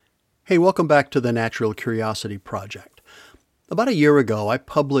Hey, welcome back to the Natural Curiosity Project. About a year ago, I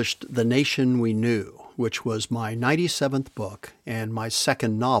published The Nation We Knew, which was my 97th book and my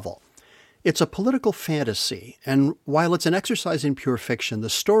second novel. It's a political fantasy, and while it's an exercise in pure fiction, the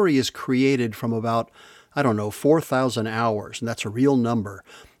story is created from about, 4,000 hours, and that's a real number,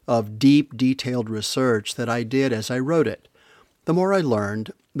 of deep, detailed research that I did as I wrote it. The more I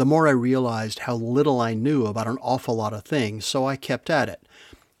learned, the more I realized how little I knew about an awful lot of things, so I kept at it.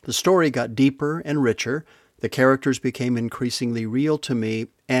 The story got deeper and richer, the characters became increasingly real to me,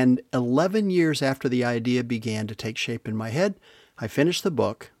 and 11 years after the idea began to take shape in my head, I finished the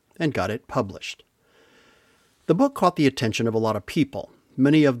book and got it published. The book caught the attention of a lot of people,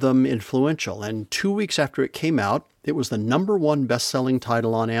 many of them influential, and 2 weeks after it came out, it was the #1 best-selling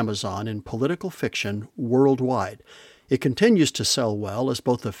title on Amazon in political fiction worldwide. It continues to sell well as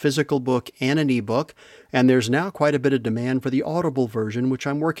both a physical book and an ebook, and there's now quite a bit of demand for the Audible version, which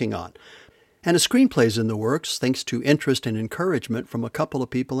I'm working on. And a screenplay's in the works, thanks to interest and encouragement from a couple of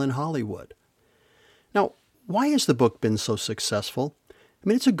people in Hollywood. Now, why has the book been so successful? I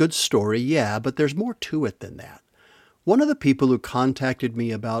mean, it's a good story, yeah, but there's more to it than that. One of the people who contacted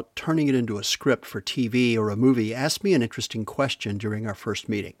me about turning it into a script for TV or a movie asked me an interesting question during our first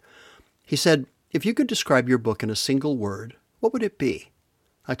meeting. He said, "If you could describe your book in a single word, what would it be?"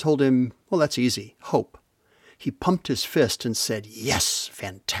 I told him, well, that's easy, hope. He pumped his fist and said, "Yes,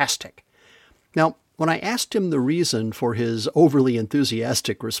 fantastic." Now, when I asked him the reason for his overly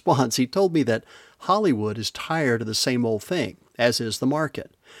enthusiastic response, he told me that Hollywood is tired of the same old thing, as is the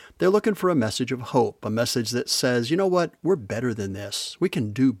market. They're looking for a message of hope, a message that says, you know what, we're better than this. We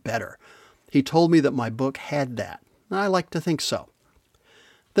can do better. He told me that my book had that. I like to think so.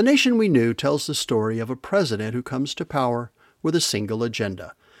 The Nation We Knew tells the story of a president who comes to power with a single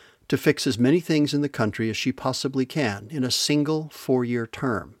agenda, to fix as many things in the country as she possibly can in a single 4-year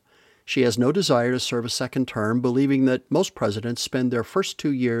term. She has no desire to serve a second term, believing that most presidents spend their first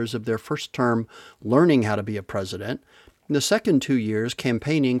 2 years of their first term learning how to be a president, and the second 2 years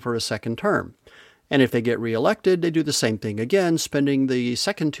campaigning for a second term. And if they get reelected, they do the same thing again, spending the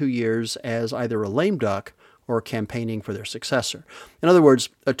second 2 years as either a lame duck or campaigning for their successor. In other words,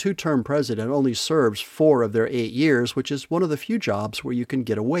 a 2-term president only serves 4 of their 8 years, which is one of the few jobs where you can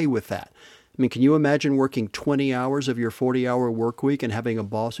get away with that. I mean, can you imagine working 20 hours of your 40-hour work week and having a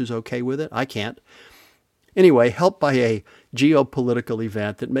boss who's okay with it? I can't. Anyway, helped by a geopolitical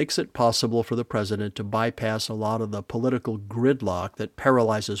event that makes it possible for the president to bypass a lot of the political gridlock that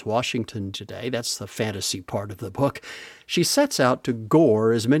paralyzes Washington today, that's the fantasy part of the book, she sets out to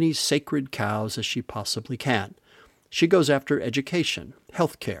gore as many sacred cows as she possibly can. She goes after education,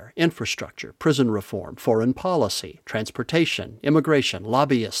 healthcare, infrastructure, prison reform, foreign policy, transportation, immigration,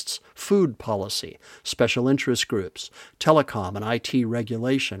 lobbyists, food policy, special interest groups, telecom and IT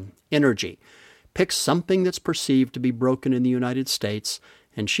regulation, energy. Picks something that's perceived to be broken in the United States,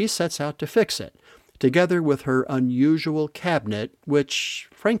 and she sets out to fix it, together with her unusual cabinet, which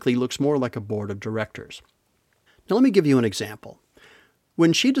frankly looks more like a board of directors. Now let me give you an example.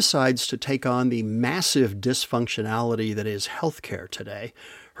 When she decides to take on the massive dysfunctionality that is healthcare today,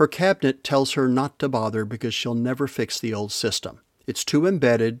 her cabinet tells her not to bother because she'll never fix the old system. It's too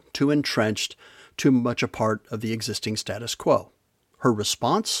embedded, too entrenched, too much a part of the existing status quo. Her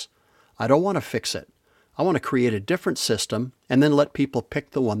response? I don't want to fix it. I want to create a different system and then let people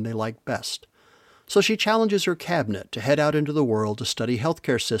pick the one they like best. So she challenges her cabinet to head out into the world to study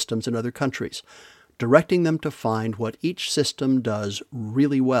healthcare systems in other countries, directing them to find what each system does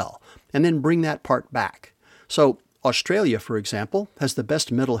really well, and then bring that part back. So Australia, for example, has the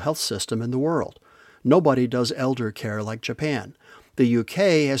best mental health system in the world. Nobody does elder care like Japan. The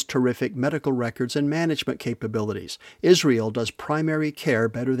UK has terrific medical records and management capabilities. Israel does primary care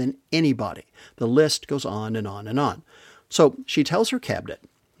better than anybody. The list goes on and on and on. So she tells her cabinet,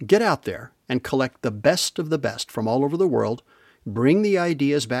 get out there and collect the best of the best from all over the world, bring the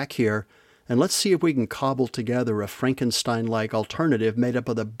ideas back here, and let's see if we can cobble together a Frankenstein-like alternative made up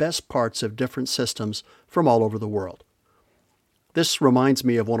of the best parts of different systems from all over the world. This reminds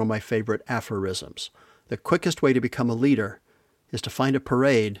me of one of my favorite aphorisms. The quickest way to become a leader is to find a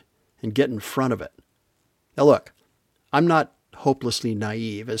parade and get in front of it. Now look, I'm not hopelessly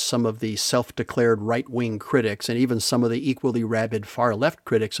naive, as some of the self-declared right-wing critics and even some of the equally rabid far-left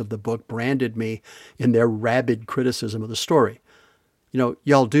critics of the book branded me in their rabid criticism of the story. You know,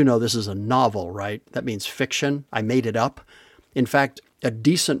 y'all do know this is a novel, right? That means fiction. I made it up. In fact, a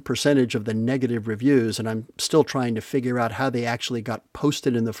decent percentage of the negative reviews, and I'm still trying to figure out how they actually got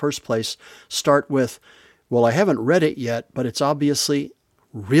posted in the first place, start with, well, I haven't read it yet, but it's obviously,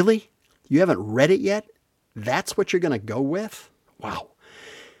 really? You haven't read it yet? That's what you're going to go with? Wow.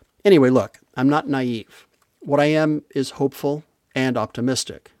 Anyway, look, I'm not naive. What I am is hopeful and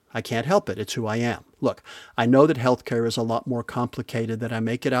optimistic. I can't help it. It's who I am. Look, I know that healthcare is a lot more complicated than I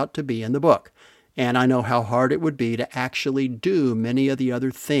make it out to be in the book. And I know how hard it would be to actually do many of the other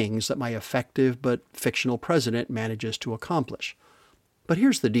things that my effective but fictional president manages to accomplish. But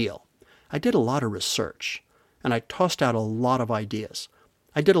here's the deal. I did a lot of research, and I tossed out a lot of ideas.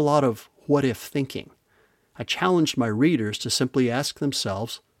 I did a lot of what-if thinking. I challenged my readers to simply ask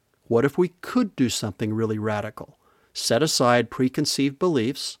themselves, what if we could do something really radical? Set aside preconceived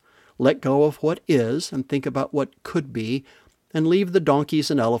beliefs, let go of what is, and think about what could be, and leave the donkeys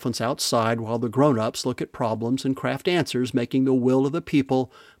and elephants outside while the grown-ups look at problems and craft answers, making the will of the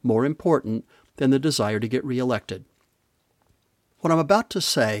people more important than the desire to get reelected. What I'm about to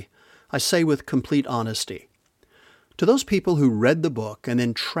say, I say with complete honesty. To those people who read the book and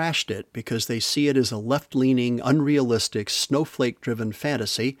then trashed it because they see it as a left-leaning, unrealistic, snowflake-driven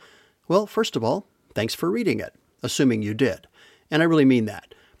fantasy, well, first of all, thanks for reading it, assuming you did. And I really mean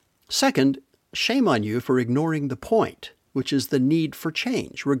that. Second, shame on you for ignoring the point, which is the need for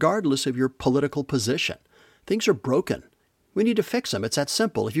change, regardless of your political position. Things are broken. We need to fix them. It's that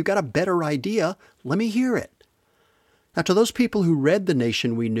simple. If you've got a better idea, let me hear it. Now, to those people who read The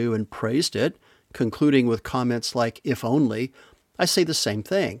Nation We Knew and praised it, concluding with comments like, if only, I say the same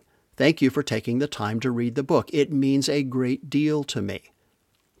thing. Thank you for taking the time to read the book. It means a great deal to me.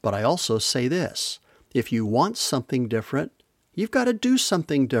 But I also say this. If you want something different, you've got to do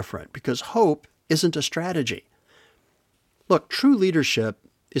something different, because hope isn't a strategy. Look, true leadership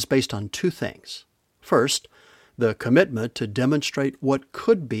is based on two things. First, the commitment to demonstrate what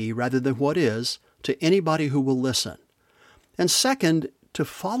could be rather than what is to anybody who will listen. And second, to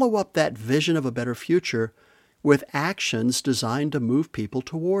follow up that vision of a better future with actions designed to move people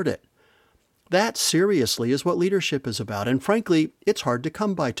toward it. That, seriously, is what leadership is about. And frankly, it's hard to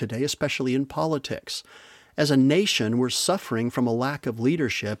come by today, especially in politics. As a nation, we're suffering from a lack of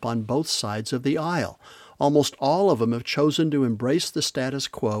leadership on both sides of the aisle. Almost all of them have chosen to embrace the status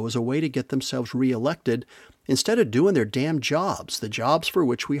quo as a way to get themselves reelected instead of doing their damn jobs, the jobs for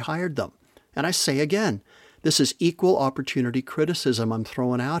which we hired them. And I say again, this is equal opportunity criticism I'm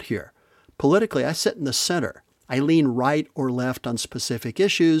throwing out here. Politically, I sit in the center. I lean right or left on specific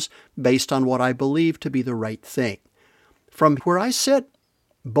issues based on what I believe to be the right thing. From where I sit,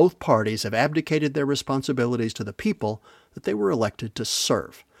 both parties have abdicated their responsibilities to the people that they were elected to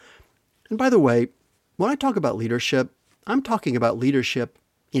serve. And by the way, when I talk about leadership, I'm talking about leadership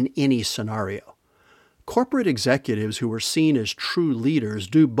in any scenario. Corporate executives who are seen as true leaders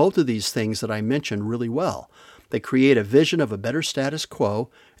do both of these things that I mentioned really well. They create a vision of a better status quo,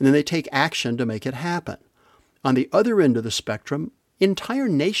 and then they take action to make it happen. On the other end of the spectrum, entire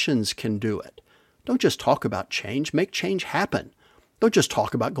nations can do it. Don't just talk about change, make change happen. Don't just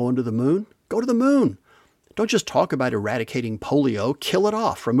talk about going to the moon, go to the moon. Don't just talk about eradicating polio, kill it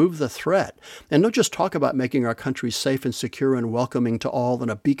off, remove the threat. And don't just talk about making our country safe and secure and welcoming to all and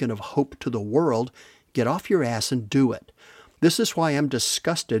a beacon of hope to the world. Get off your ass and do it. This is why I'm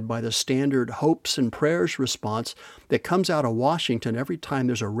disgusted by the standard hopes and prayers response that comes out of Washington every time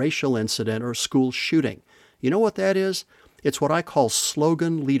there's a racial incident or school shooting. You know what that is? It's what I call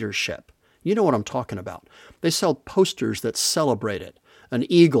slogan leadership. You know what I'm talking about. They sell posters that celebrate it. An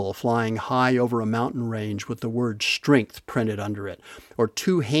eagle flying high over a mountain range with the word strength printed under it, or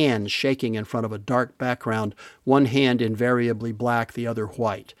two hands shaking in front of a dark background, one hand invariably black, the other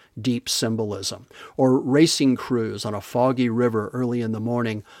white, deep symbolism, or racing crews on a foggy river early in the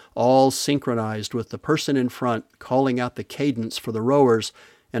morning, all synchronized with the person in front calling out the cadence for the rowers,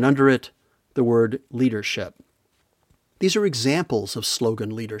 and under it, the word leadership. These are examples of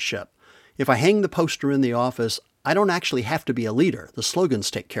slogan leadership. If I hang the poster in the office, I don't actually have to be a leader. The slogans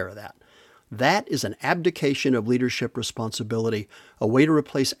take care of that. That is an abdication of leadership responsibility, a way to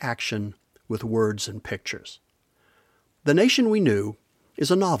replace action with words and pictures. The Nation We Knew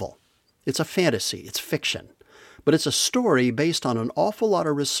is a novel. It's a fantasy. It's fiction. But it's a story based on an awful lot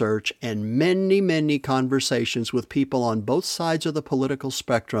of research and many, many conversations with people on both sides of the political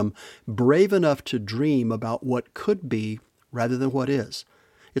spectrum, brave enough to dream about what could be rather than what is.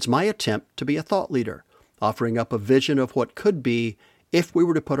 It's my attempt to be a thought leader, offering up a vision of what could be if we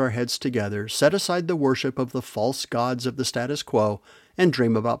were to put our heads together, set aside the worship of the false gods of the status quo, and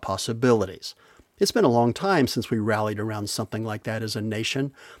dream about possibilities. It's been a long time since we rallied around something like that as a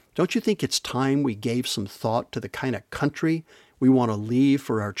nation. Don't you think it's time we gave some thought to the kind of country we want to leave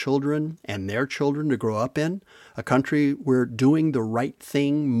for our children and their children to grow up in? A country where doing the right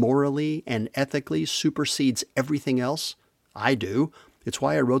thing morally and ethically supersedes everything else? I do. It's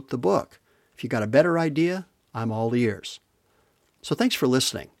why I wrote the book. If you got a better idea, I'm all ears. So thanks for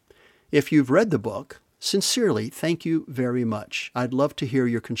listening. If you've read the book, sincerely, thank you very much. I'd love to hear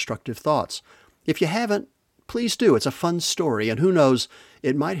your constructive thoughts. If you haven't, please do. It's a fun story, and who knows,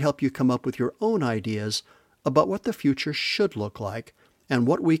 it might help you come up with your own ideas about what the future should look like and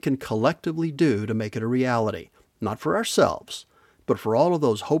what we can collectively do to make it a reality, not for ourselves, but for all of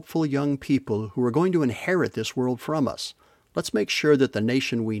those hopeful young people who are going to inherit this world from us. Let's make sure that the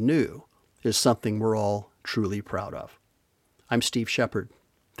nation we knew is something we're all truly proud of. I'm Steve Shepard.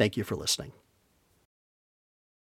 Thank you for listening.